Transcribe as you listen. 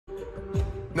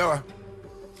Noah.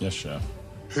 Yes, chef.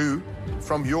 Who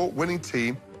from your winning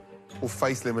team will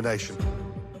face elimination?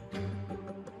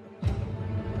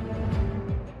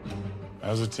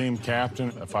 As a team captain,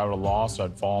 if I would have lost,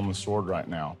 I'd fall on the sword right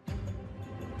now.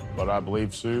 But I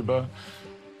believe Suba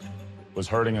was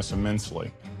hurting us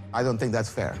immensely. I don't think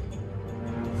that's fair.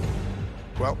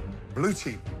 Well, blue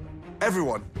team,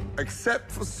 everyone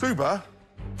except for Suba,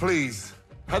 please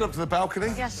head up to the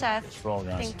balcony. Yes, chef. Roll,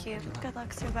 guys. Thank you. Good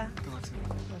luck, Suba.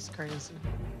 That's crazy.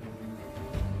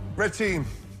 Red team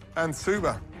and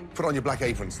Suba, put on your black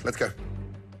aprons. Let's go.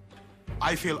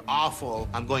 I feel awful.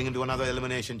 I'm going into another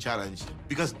elimination challenge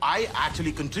because I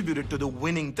actually contributed to the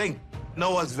winning thing.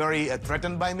 Noah's very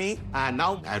threatened by me, and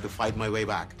now I have to fight my way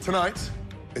back. Tonight,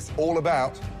 it's all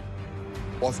about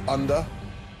what's under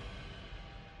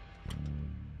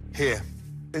here.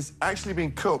 It's actually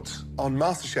been cooked on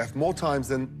Masterchef more times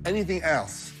than anything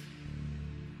else.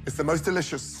 It's the most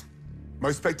delicious,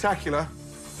 most spectacular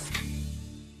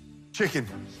chicken.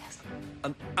 Yes.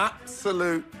 An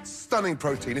absolute stunning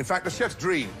protein. In fact, the chef's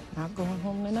dream. I'm going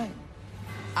home tonight.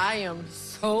 I am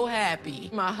so happy.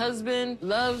 My husband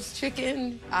loves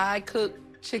chicken. I cook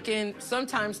chicken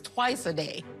sometimes twice a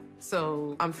day.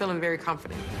 So I'm feeling very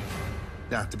confident.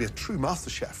 Now, to be a true master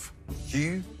chef,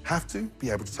 you have to be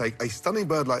able to take a stunning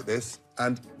bird like this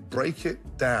and break it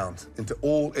down into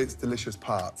all its delicious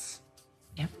parts.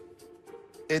 Yep.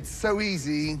 It's so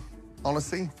easy.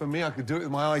 Honestly, for me, I could do it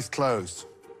with my eyes closed.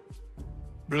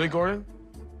 Really, Gordon?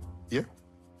 Yeah?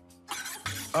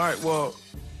 All right, well,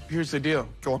 here's the deal.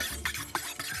 Go on.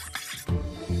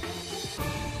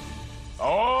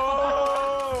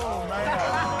 Oh,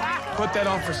 man. Put that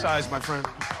on for size, my friend.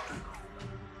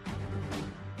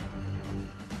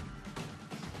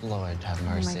 Lord, have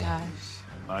mercy. Oh,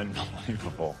 my gosh.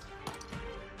 Unbelievable.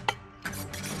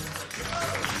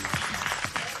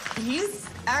 He's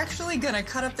actually gonna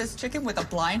cut up this chicken with a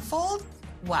blindfold?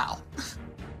 Wow.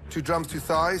 2 drums, 2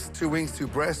 thighs, 2 wings, 2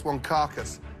 breasts, 1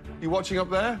 carcass. You watching up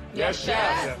there? Yes,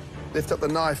 chef. Lift up the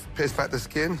knife, pierce back the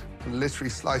skin, and literally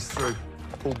slice through.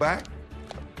 Pull back,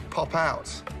 pop out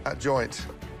at joint.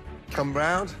 Come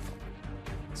round,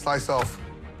 slice off.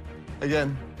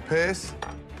 Again, pierce,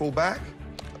 pull back,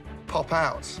 pop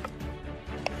out.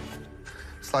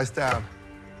 Slice down.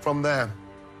 From there,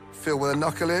 feel where the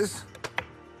knuckle is.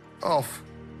 Off.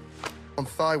 1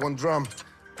 thigh, 1 drum.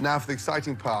 Now for the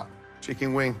exciting part,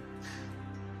 chicken wing.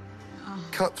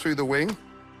 Cut through the wing.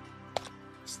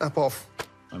 Snap off.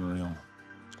 Unreal.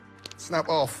 Snap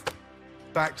off.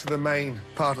 Back to the main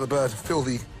part of the bird. Feel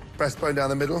the breastbone down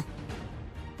the middle.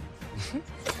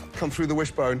 Come through the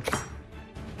wishbone.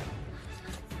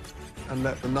 And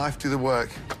let the knife do the work.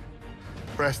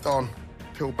 Breast on.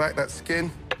 Peel back that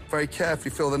skin. Very carefully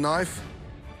feel the knife.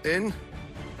 In.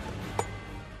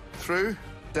 Through.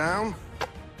 Down.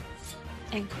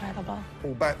 Incredible.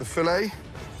 Pull back the fillet.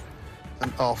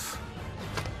 And off.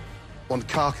 1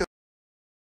 carcass.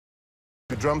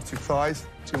 2 drums, 2 thighs,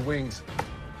 2 wings,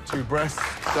 2 breasts.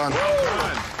 Done. Well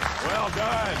done. Well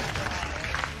done.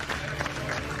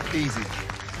 Easy.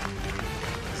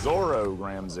 Zorro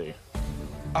Ramsay.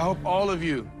 I hope all of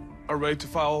you are ready to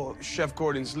follow Chef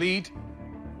Gordon's lead.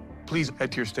 Please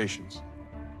head to your stations.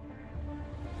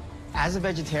 As a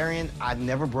vegetarian, I've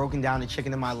never broken down a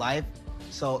chicken in my life,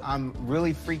 so I'm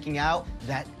really freaking out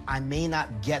that I may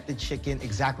not get the chicken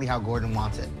exactly how Gordon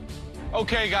wants it.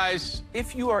 Okay, guys,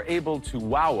 if you are able to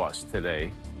wow us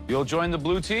today, you'll join the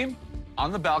blue team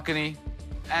on the balcony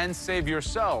and save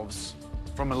yourselves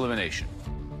from elimination.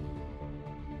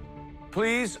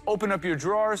 Please open up your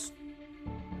drawers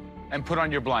and put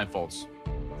on your blindfolds.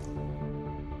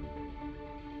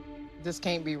 This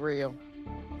can't be real.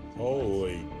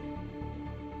 Holy.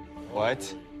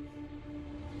 What?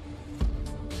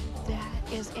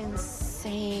 That is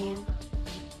insane.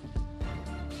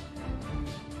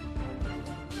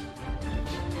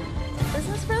 Is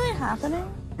this really happening?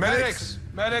 Medics!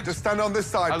 Medics! Just stand on this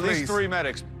side, At please. least 3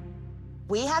 medics.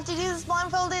 We have to do this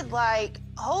blindfolded? Like,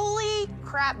 holy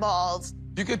crap balls.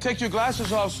 You can take your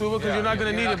glasses off, Suba, because you're not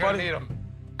going to need it, buddy.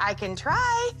 I can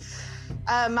try.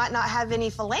 Might not have any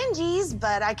phalanges,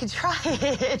 but I could try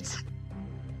it.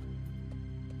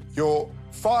 Your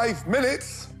 5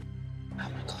 minutes. Oh, my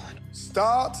God.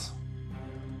 Start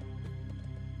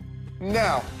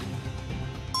now.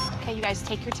 Okay, you guys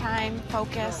take your time,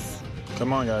 focus.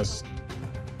 Come on, guys.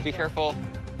 Be careful.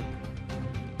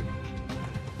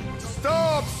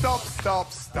 Stop, stop,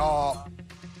 stop, stop.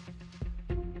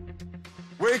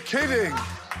 We're kidding.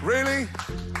 Really?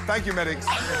 Thank you, medics.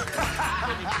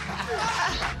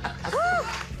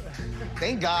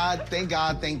 Thank God, thank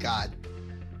God, thank God.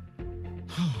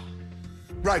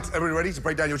 Right, everybody ready to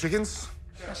break down your chickens?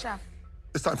 Yes, chef.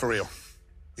 It's time for real.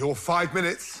 Your 5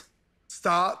 minutes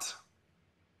start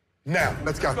now.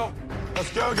 Let's go.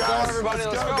 Let's go, guys. everybody.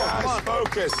 Let's Let's go, go. guys. Come on.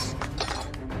 Focus.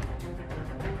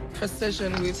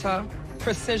 Precision, Lisa.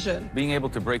 Precision. Being able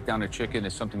to break down a chicken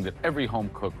is something that every home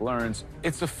cook learns.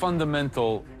 It's a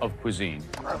fundamental of cuisine.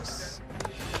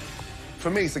 For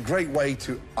me, it's a great way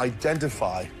to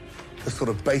identify the sort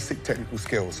of basic technical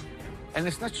skills. And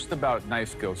it's not just about knife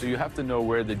skills. So you have to know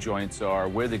where the joints are,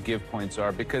 where the give points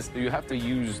are, because you have to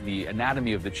use the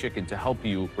anatomy of the chicken to help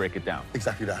you break it down.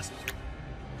 Exactly that.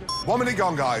 1 minute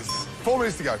gone, guys. 4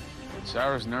 minutes to go.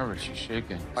 Sarah's nervous. She's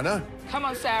shaking. I know. Come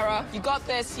on, Sarah. You got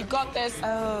this. You got this.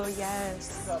 Oh,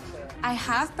 yes. I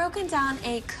have broken down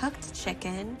a cooked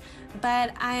chicken,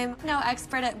 but I'm no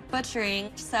expert at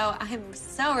butchering, so I'm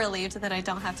so relieved that I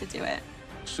don't have to do it.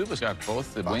 Suba's got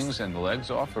both the wings and the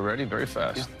legs off already very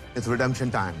fast. It's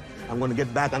redemption time. I'm going to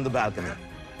get back on the balcony.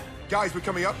 Guys, we're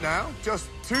coming up now. Just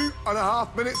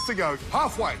 2.5 minutes to go.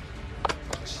 Halfway.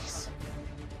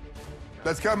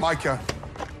 Let's go, Micah.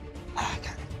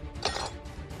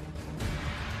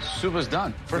 Suba's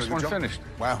done. First Good one job. finished.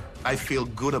 Wow. I feel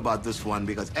good about this one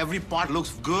because every part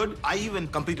looks good. I even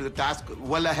completed the task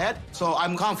well ahead, so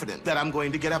I'm confident that I'm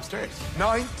going to get upstairs.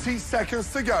 90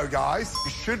 seconds to go, guys.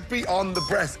 You should be on the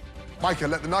breast. Micah,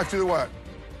 let the knife do the work.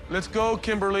 Let's go,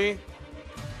 Kimberly.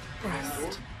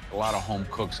 A lot of home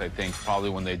cooks, I think,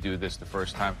 probably when they do this the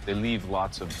first time, they leave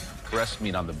lots of breast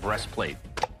meat on the breastplate.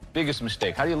 Biggest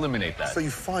mistake. How do you eliminate that? So you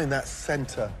find that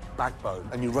center backbone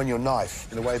and you run your knife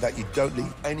in a way that you don't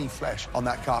leave any flesh on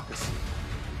that carcass.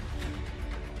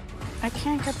 I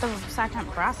can't get the second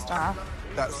breast off.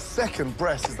 That second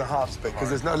breast is the hardest bit because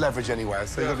there's no leverage anywhere,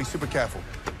 so you gotta be super careful.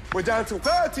 We're down to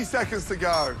 30 seconds to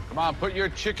go. Come on, put your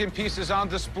chicken pieces on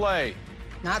display.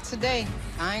 Not today.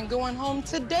 I ain't going home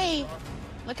today.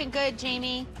 Looking good,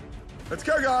 Jamie. Let's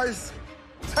go, guys.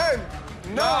 10,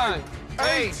 9,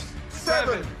 8,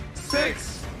 7,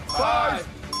 6, 5,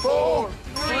 4,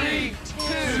 3,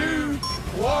 2,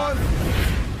 1.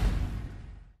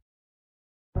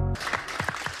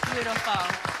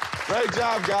 Beautiful. Great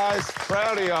job, guys.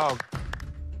 Proud of y'all.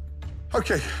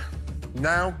 Okay,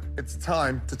 now it's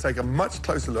time to take a much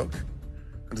closer look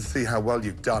and to see how well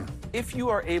you've done. If you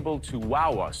are able to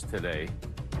wow us today,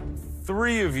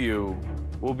 3 of you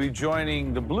will be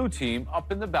joining the blue team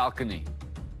up in the balcony,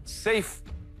 safe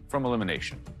from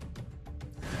elimination.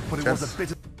 But it was a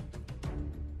bit of...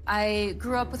 I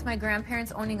grew up with my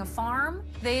grandparents owning a farm.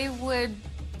 They would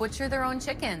butcher their own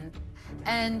chicken.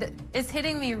 And it's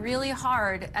hitting me really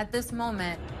hard at this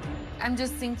moment. I'm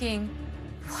just thinking,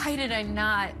 why did I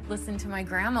not listen to my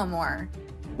grandma more?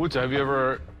 Wuta, have you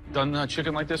ever done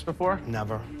chicken like this before?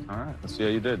 Never. All right, let's see how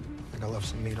you did. I think I left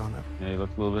some meat on it. Yeah, you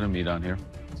left a little bit of meat on here.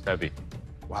 It's heavy.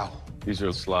 Wow. These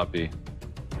are sloppy,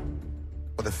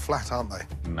 But they're flat, aren't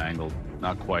they? mangled,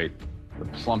 not quite the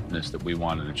plumpness that we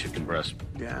want in a chicken breast.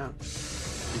 Yeah.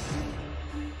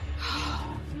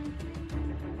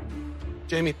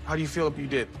 Jamie, how do you feel if you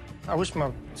did? I wish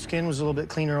my skin was a little bit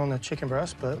cleaner on the chicken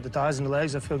breast, but the thighs and the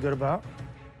legs I feel good about.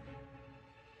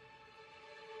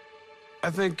 I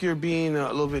think you're being a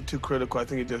little bit too critical. I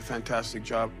think you did a fantastic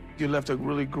job. You left a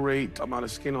really great amount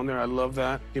of skin on there. I love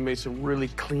that. You made some really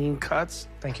clean cuts.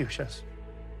 Thank you, chefs.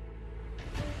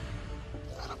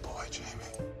 Attaboy,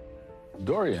 Jamie.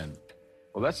 Dorian,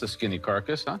 well, that's a skinny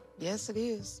carcass, huh? Yes, it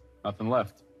is. Nothing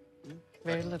left.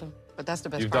 Very little. But that's the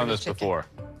best You've part done of this chicken. before.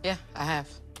 Yeah, I have.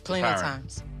 Plenty of Apparent.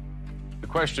 times. The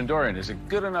question, Dorian, is it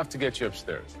good enough to get you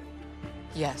upstairs?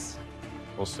 Yes.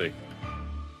 We'll see.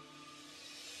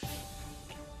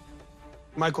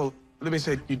 Michael, let me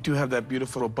say, you do have that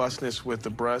beautiful robustness with the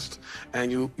breast,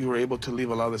 and you were able to leave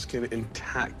a lot of the skin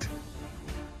intact.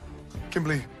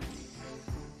 Kimberly.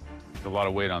 There's a lot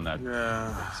of weight on that.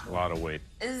 Yeah. It's a lot of weight.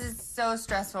 This is so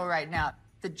stressful right now.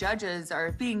 The judges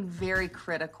are being very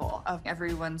critical of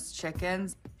everyone's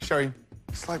chickens. Sherry,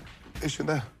 slight issue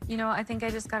there. You know, I think I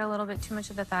just got a little bit too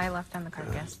much of the thigh left on the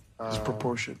carcass. It's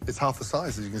proportion. It's half the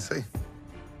size, as you can see.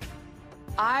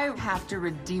 I have to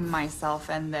redeem myself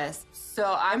in this.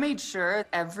 So I made sure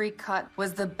every cut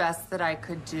was the best that I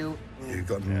could do. You've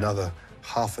got another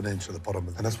half an inch at the bottom,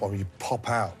 and that's why when you pop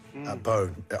out that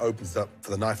bone, it opens up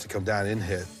for the knife to come down in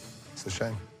here. It's a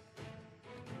shame.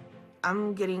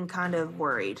 I'm getting kind of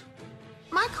worried.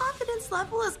 My confidence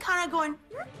level is kind of going...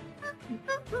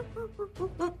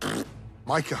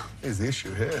 Micah is the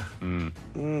issue here.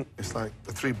 It's like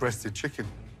the 3-breasted chicken.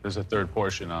 There's a third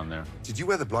portion on there. Did you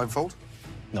wear the blindfold?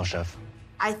 No, chef.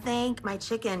 I think my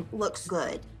chicken looks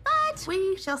good, but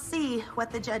we shall see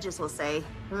what the judges will say.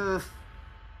 Ugh.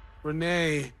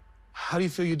 Renee, how do you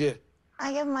feel you did?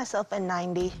 I give myself a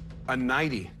 90. A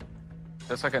 90.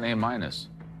 That's like an A-.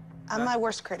 I'm my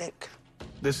worst critic.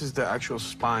 This is the actual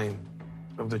spine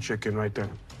of the chicken right there.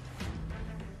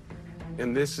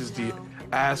 And this is the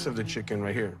ass of the chicken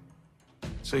right here.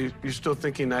 So you're still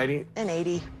thinking 90? An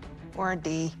 80 or a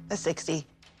D, a 60.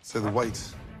 So the weight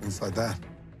inside that.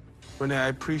 Renee, I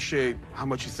appreciate how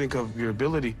much you think of your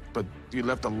ability, but you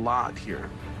left a lot here.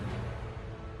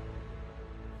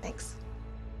 Thanks.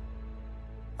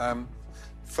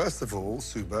 First of all,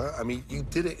 Suba, I mean, you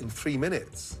did it in 3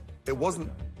 minutes. It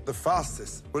wasn't the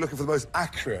fastest. We're looking for the most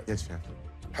accurate. Yes, chef.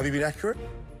 Have you been accurate?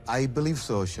 I believe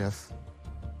so, chef.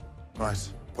 Right.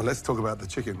 Well, let's talk about the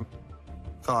chicken.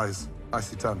 Thighs,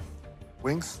 nicely done.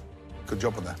 Wings, good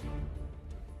job on that.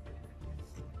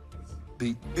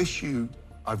 The issue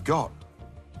I've got,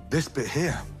 this bit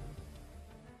here.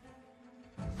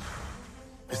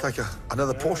 It's like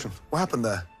another portion. What happened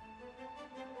there?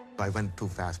 I went too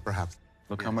fast, perhaps.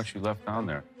 Look how much you left down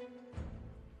there.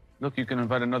 Look, you can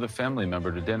invite another family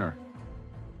member to dinner.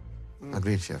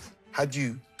 Agreed, chef. Had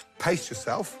you paced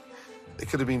yourself, it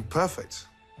could have been perfect.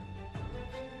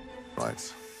 Right.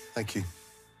 Thank you.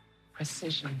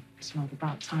 Precision. It's not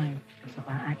about time. It's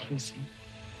about accuracy.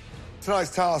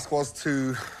 Tonight's task was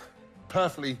to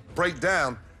perfectly break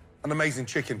down an amazing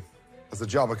chicken. That's a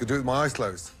job I could do with my eyes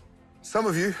closed. Some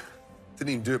of you didn't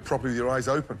even do it properly with your eyes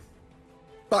open.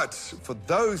 But for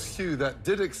those few that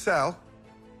did excel,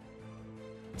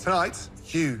 tonight,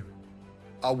 you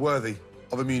are worthy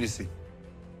of immunity.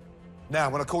 Now,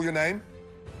 when I call your name,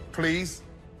 please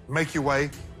make your way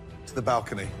to the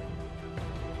balcony.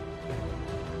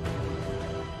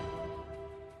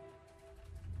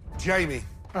 Jamie.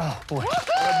 Oh, boy.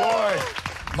 Good boy.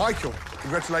 Michael,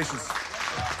 congratulations.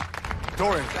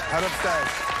 Dorian, head upstairs.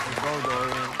 Let's go,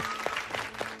 Dorian.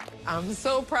 I'm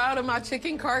so proud of my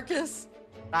chicken carcass.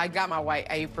 I got my white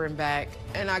apron back,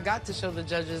 and I got to show the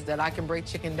judges that I can break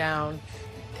chicken down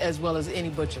as well as any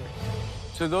butcher.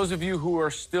 To those of you who are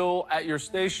still at your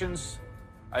stations,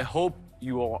 I hope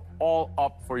you are all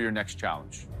up for your next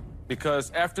challenge.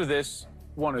 Because after this,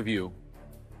 one of you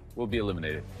will be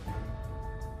eliminated.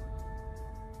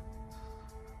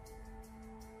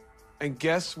 And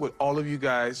guess what all of you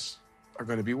guys are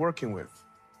going to be working with?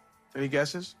 Any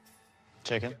guesses?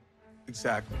 Chicken.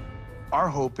 Exactly. Our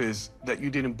hope is that you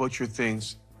didn't butcher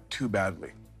things too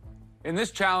badly. In this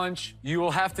challenge, you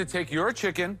will have to take your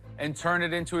chicken and turn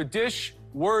it into a dish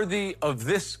worthy of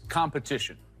this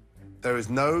competition. There is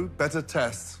no better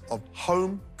test of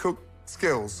home-cooked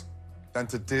skills than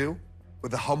to deal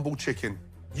with a humble chicken.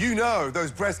 You know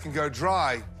those breasts can go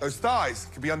dry, those thighs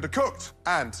can be undercooked,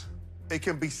 and it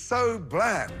can be so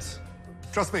bland.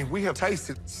 Trust me, we have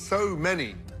tasted so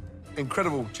many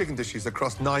incredible chicken dishes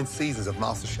across 9 seasons of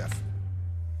MasterChef.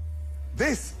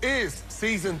 This is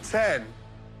season 10.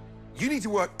 You need to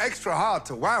work extra hard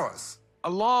to wow us.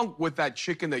 Along with that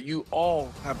chicken that you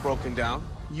all have broken down,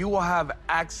 you will have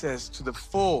access to the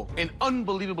full and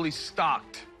unbelievably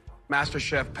stocked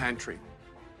MasterChef pantry.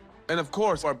 And of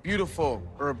course, our beautiful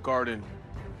herb garden.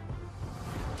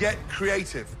 Get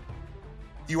creative.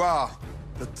 You are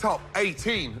the top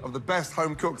 18 of the best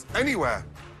home cooks anywhere.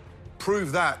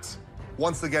 Prove that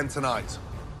once again tonight.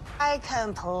 I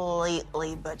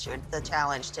completely butchered the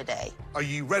challenge today. Are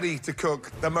you ready to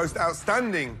cook the most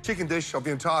outstanding chicken dish of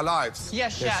your entire lives?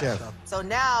 Yes, chef. So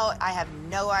now I have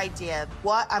no idea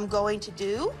what I'm going to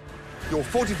do. Your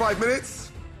 45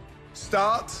 minutes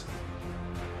start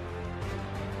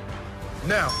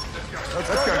now.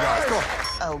 Let's go, guys. Come on.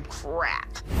 Oh,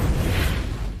 crap.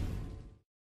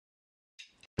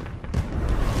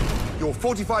 Your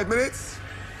 45 minutes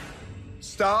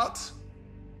start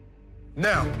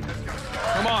now.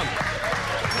 Come on.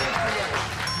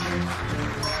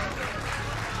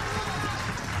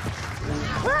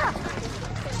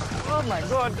 Oh my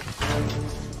God.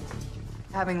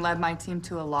 Having led my team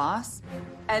to a loss,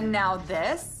 and now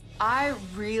this, I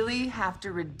really have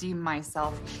to redeem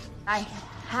myself. I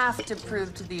have to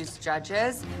prove to these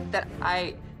judges that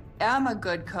I am a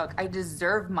good cook. I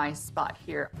deserve my spot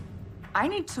here. I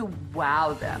need to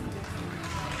wow them.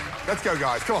 Let's go,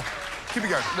 guys. Come on. Keep it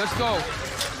going. Let's go.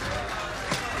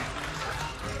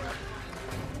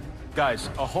 Guys,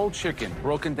 a whole chicken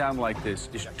broken down like this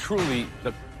is truly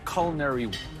the culinary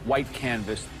white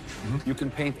canvas. You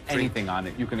can paint anything on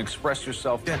it. You can express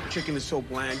yourself. That chicken is so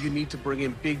bland. You need to bring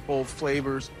in big, bold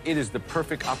flavors. It is the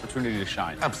perfect opportunity to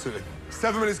shine. Absolutely.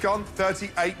 7 minutes gone,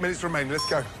 38 minutes remaining. Let's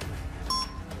go.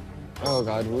 Oh,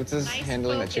 God. Woods is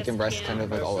handling that chicken breast kind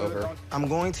of like all over. I'm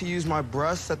going to use my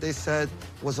breast that they said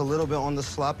was a little bit on the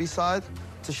sloppy side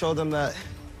to show them that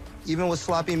even with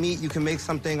sloppy meat, you can make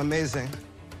something amazing.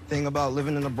 Thing about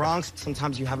living in the Bronx,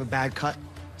 sometimes you have a bad cut.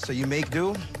 So you make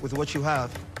do with what you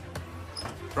have.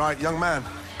 Right, young man,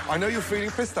 I know you're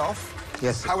feeling pissed off.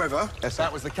 Yes, sir. However, Yes, sir.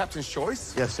 that was the captain's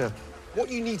choice. Yes, sir. What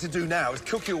you need to do now is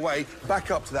cook your way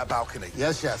back up to that balcony.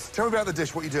 Yes, yes. Tell me about the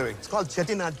dish, what you're doing. It's called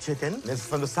chettinad chicken. It's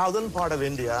from the southern part of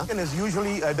India and is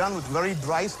usually done with very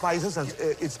dry spices and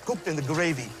it's cooked in the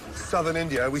gravy. Southern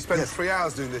India, we spent 3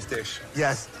 hours doing this dish.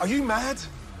 Yes. Are you mad?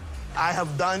 I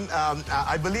have done,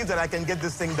 I believe that I can get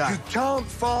this thing done. You can't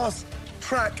fast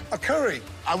track a curry.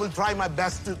 I will try my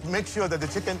best to make sure that the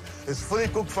chicken is fully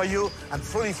cooked for you and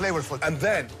fully flavorful. And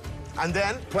then? And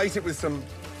then? Plate it with some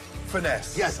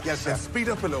finesse. Yes, yes, and chef. speed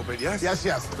up a little bit, yes? Yes,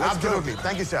 yes. Let's Absolutely. go.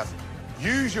 Thank you, chef.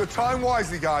 Use your time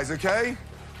wisely, guys, okay?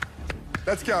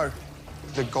 Let's go.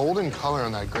 The golden color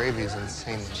on that gravy is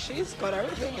insane. She's got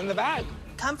everything in the bag.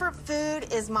 Comfort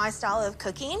food is my style of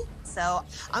cooking. So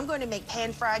I'm going to make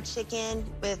pan-fried chicken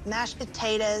with mashed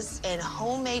potatoes and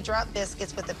homemade drop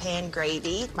biscuits with the pan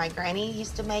gravy. My granny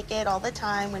used to make it all the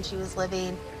time when she was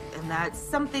living. And that's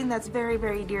something that's very,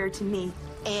 very dear to me.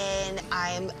 And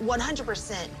I'm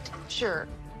 100% sure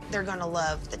they're gonna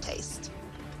love the taste.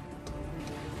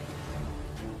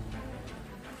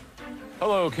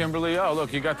 Hello, Kimberly. Oh,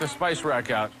 look, you got the spice rack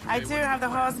out. I do have the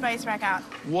whole spice rack out.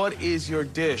 What is your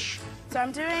dish? So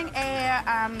I'm doing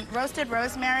a roasted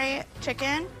rosemary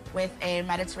chicken with a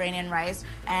Mediterranean rice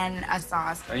and a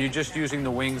sauce. And you're just using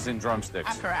the wings and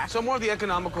drumsticks. Correct. So more of the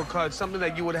economical cut, something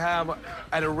that you would have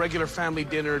at a regular family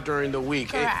dinner during the week.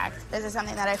 Correct. This is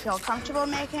something that I feel comfortable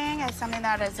making. It's something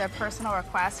that is a personal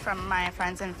request from my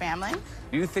friends and family.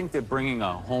 Do you think that bringing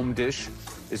a home dish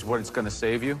is what it's going to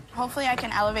save you? Hopefully I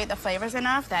can elevate the flavors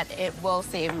enough that it will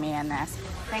save me in this.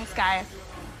 Thanks, guys.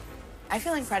 I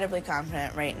feel incredibly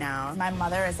confident right now. My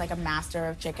mother is like a master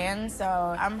of chicken, so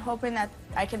I'm hoping that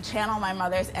I can channel my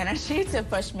mother's energy to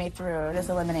push me through this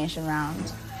elimination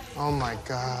round. Oh my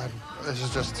God, this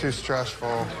is just too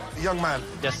stressful. Young man.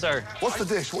 Yes, sir. What's the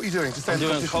dish? What are you doing? I'm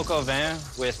doing coq au vin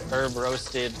with herb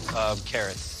roasted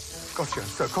carrots. Gotcha.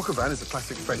 So coq au vin is a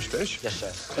classic French dish. Yes,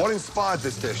 chef. What inspired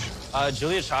this dish?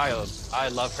 Julia Child. I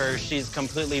love her. She's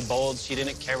completely bold. She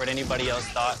didn't care what anybody else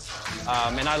thought.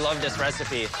 And I love this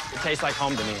recipe. It tastes like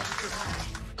home to me.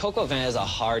 Coq au vin is a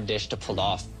hard dish to pull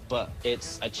off, but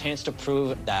it's a chance to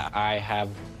prove that I have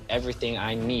everything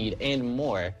I need and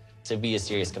more to be a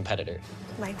serious competitor.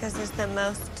 Micah's is the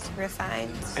most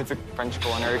refined. It's a French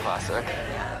culinary classic.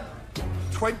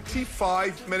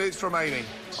 25 minutes remaining.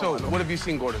 So, what have you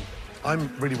seen, Gordon?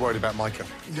 I'm really worried about Micah.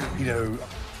 You know,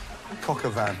 coq au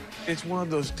vin. It's one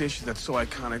of those dishes that's so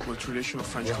iconic with traditional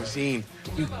French cuisine.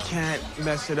 You can't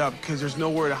mess it up because there's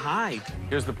nowhere to hide.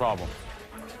 Here's the problem.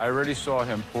 I already saw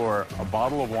him pour a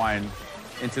bottle of wine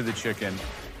into the chicken.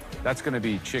 That's going to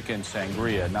be chicken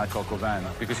sangria, not coq au vin,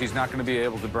 because he's not going to be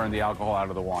able to burn the alcohol out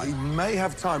of the wine. He may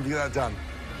have time to get that done.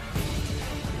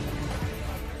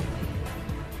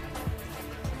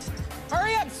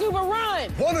 Hurry up, Suba, run!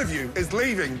 One of you is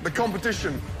leaving the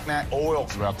competition. That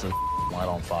oil's about to light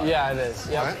on fire. Yeah, it is.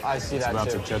 Yep, What? I see that It's about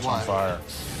too. to catch on fire.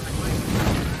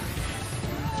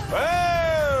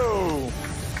 Oh!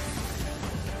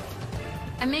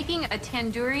 I'm making a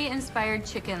tandoori-inspired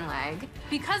chicken leg.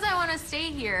 Because I want to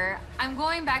stay here, I'm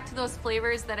going back to those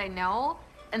flavors that I know,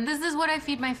 and this is what I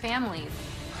feed my family.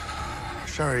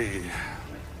 Sherry,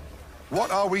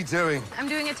 what are we doing? I'm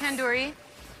doing a tandoori.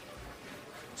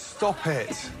 Stop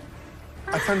it.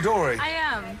 A tandoori. I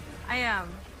am.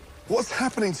 What's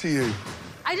happening to you?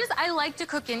 I like to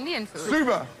cook Indian food.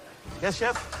 Suba. Yes,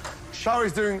 chef?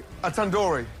 Shari's doing a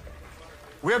tandoori.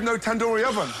 We have no tandoori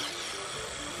oven.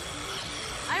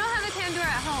 I don't have a tandoor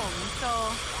at home,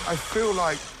 so I feel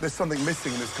like there's something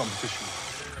missing in this competition.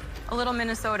 a little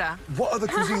Minnesota. What other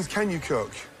cuisines can you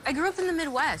cook? I grew up in the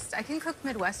Midwest. I can cook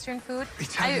Midwestern food.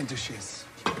 Italian dishes.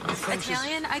 French is-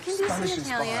 Italian, I can do some Spanish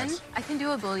Italian. inspired. I can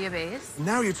do a bouillabaisse.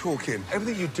 Now you're talking.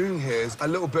 Everything you're doing here is a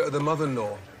little bit of the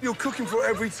mother-in-law. You're cooking for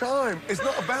every time. It's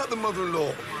not about the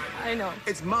mother-in-law. I know.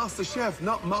 It's master chef,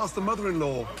 not master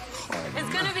mother-in-law. It's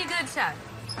gonna be good, chef.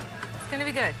 It's gonna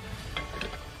be good.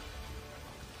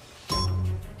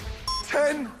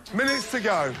 10 minutes to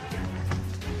go.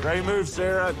 Great move,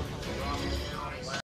 Sarah.